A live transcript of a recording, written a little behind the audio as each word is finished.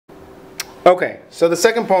Okay, so the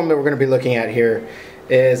second poem that we're going to be looking at here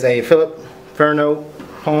is a Philip Farnow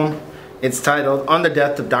poem. It's titled On the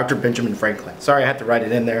Death of Dr. Benjamin Franklin. Sorry I had to write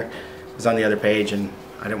it in there. It was on the other page and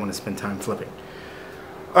I didn't want to spend time flipping.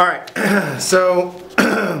 Alright, so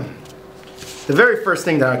the very first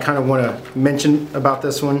thing that I kind of want to mention about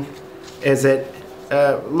this one is that,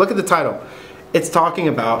 look at the title. It's talking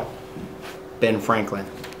about Ben Franklin.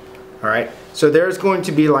 Alright, so there's going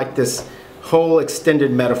to be like this whole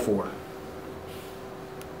extended metaphor.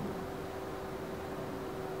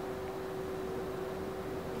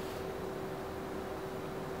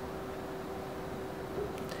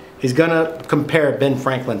 He's going to compare Ben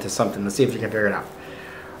Franklin to something. Let's see if you can figure it out.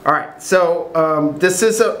 Alright, so this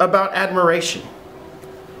is about admiration.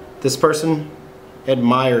 This person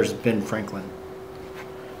admires Ben Franklin.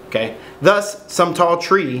 Okay? Thus, some tall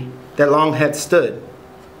tree that long had stood,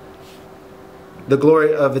 the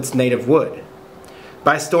glory of its native wood,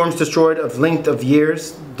 by storms destroyed of length of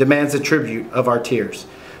years, demands the tribute of our tears.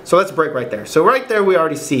 So let's break right there. So right there we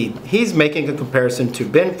already see he's making a comparison to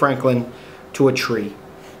Ben Franklin to a tree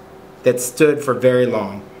that stood for very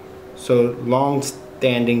long. So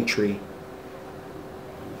long-standing tree.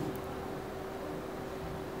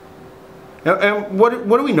 And what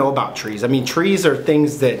do we know about trees? I mean, trees are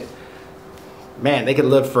things that, man, they could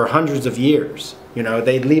live for hundreds of years. You know,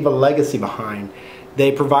 they leave a legacy behind.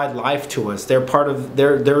 They provide life to us. They're part of,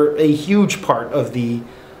 they're a huge part of the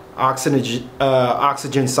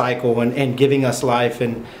oxygen cycle and giving us life.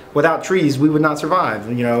 And without trees, we would not survive.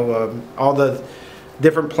 You know, all the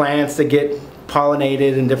different plants that get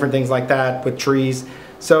pollinated and different things like that with trees.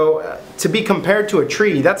 So to be compared to a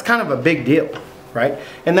tree, that's kind of a big deal, right?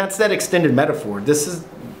 And that's that extended metaphor. This is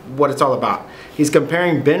what it's all about. He's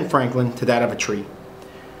comparing Ben Franklin to that of a tree.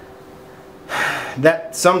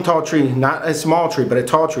 That some tall tree, not a small tree, but a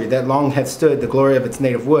tall tree that long had stood, the glory of its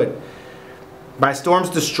native wood, by storms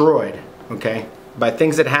destroyed, okay, by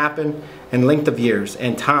things that happen in length of years,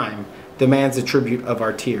 and time demands a tribute of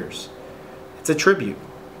our tears. It's a tribute.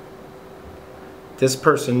 This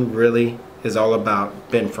person really is all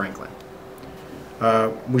about Ben Franklin.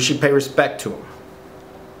 We should pay respect to him.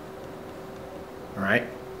 Alright?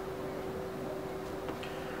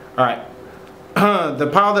 Alright.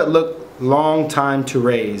 The pile that looked long time to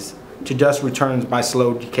raise, to dust returns by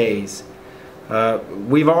slow decays.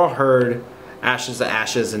 We've all heard ashes to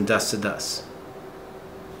ashes and dust to dust.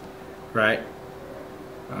 Right?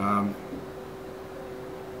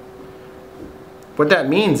 What that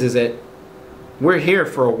means is that we're here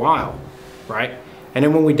for a while, right? And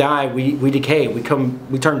then when we die, we decay. We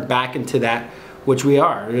turn back into that which we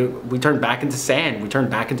are. We turn back into sand. We turn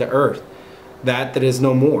back into earth. That is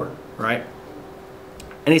no more, right?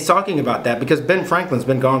 And he's talking about that because Ben Franklin's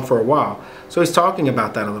been gone for a while. So he's talking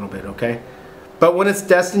about that a little bit, okay? But when its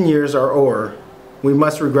destined years are o'er, we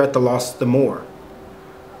must regret the loss the more.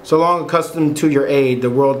 So long accustomed to your aid,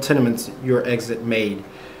 the world tenements your exit made.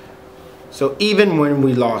 So even when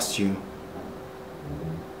we lost you,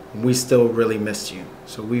 we still really missed you.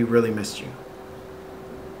 So we really missed you.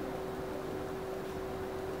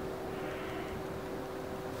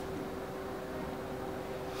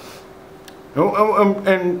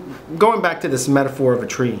 And going back to this metaphor of a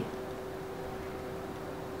tree.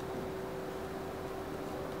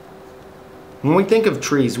 When we think of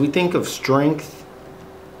trees, we think of strength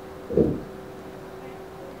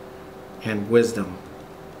and wisdom.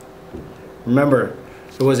 Remember,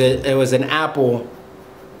 it was an apple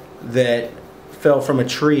that fell from a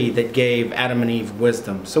tree that gave Adam and Eve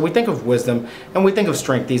wisdom. So we think of wisdom and we think of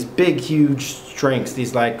strength, these big, huge strengths,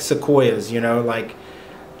 these like sequoias, you know, like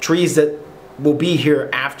trees that will be here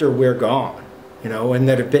after we're gone, you know, and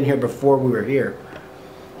that have been here before we were here.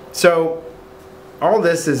 So all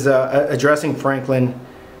this is addressing Franklin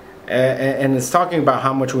and it's talking about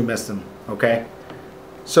how much we missed him, okay?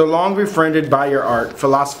 So long befriended by your art,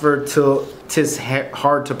 philosopher till 'tis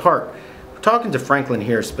hard to part. We're talking to Franklin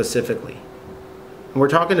here specifically. And we're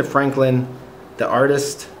talking to Franklin, the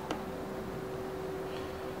artist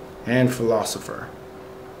and philosopher.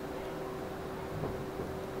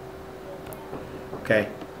 Okay.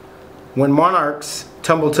 When monarchs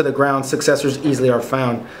tumble to the ground, successors easily are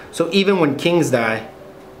found. So even when kings die,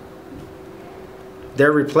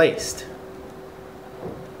 they're replaced.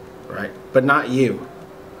 Right? But not you.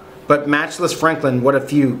 But matchless Franklin, what a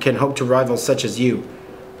few can hope to rival such as you.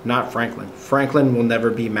 Not Franklin. Franklin will never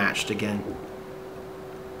be matched again.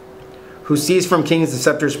 Who seized from kings the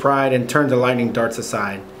scepter's pride and turned the lightning darts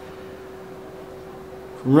aside.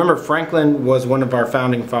 Remember, Franklin was one of our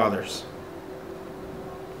founding fathers.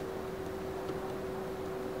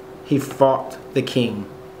 He fought the king.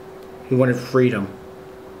 He wanted freedom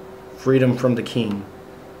freedom from the king.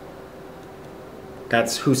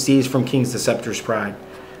 That's who sees from kings the scepter's pride,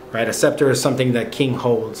 right? A scepter is something that king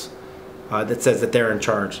holds that says that they're in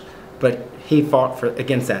charge. But he fought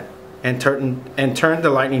against that and turned the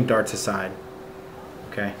lightning darts aside.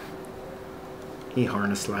 Okay, he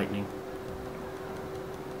harnessed lightning.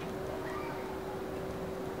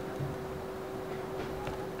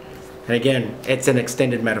 And again, it's an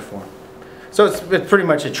extended metaphor. So it's pretty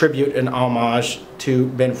much a tribute and homage to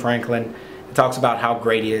Ben Franklin. It talks about how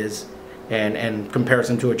great he is and compares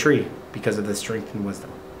him to a tree because of the strength and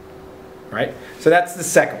wisdom. Right? So that's the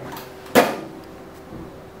second one.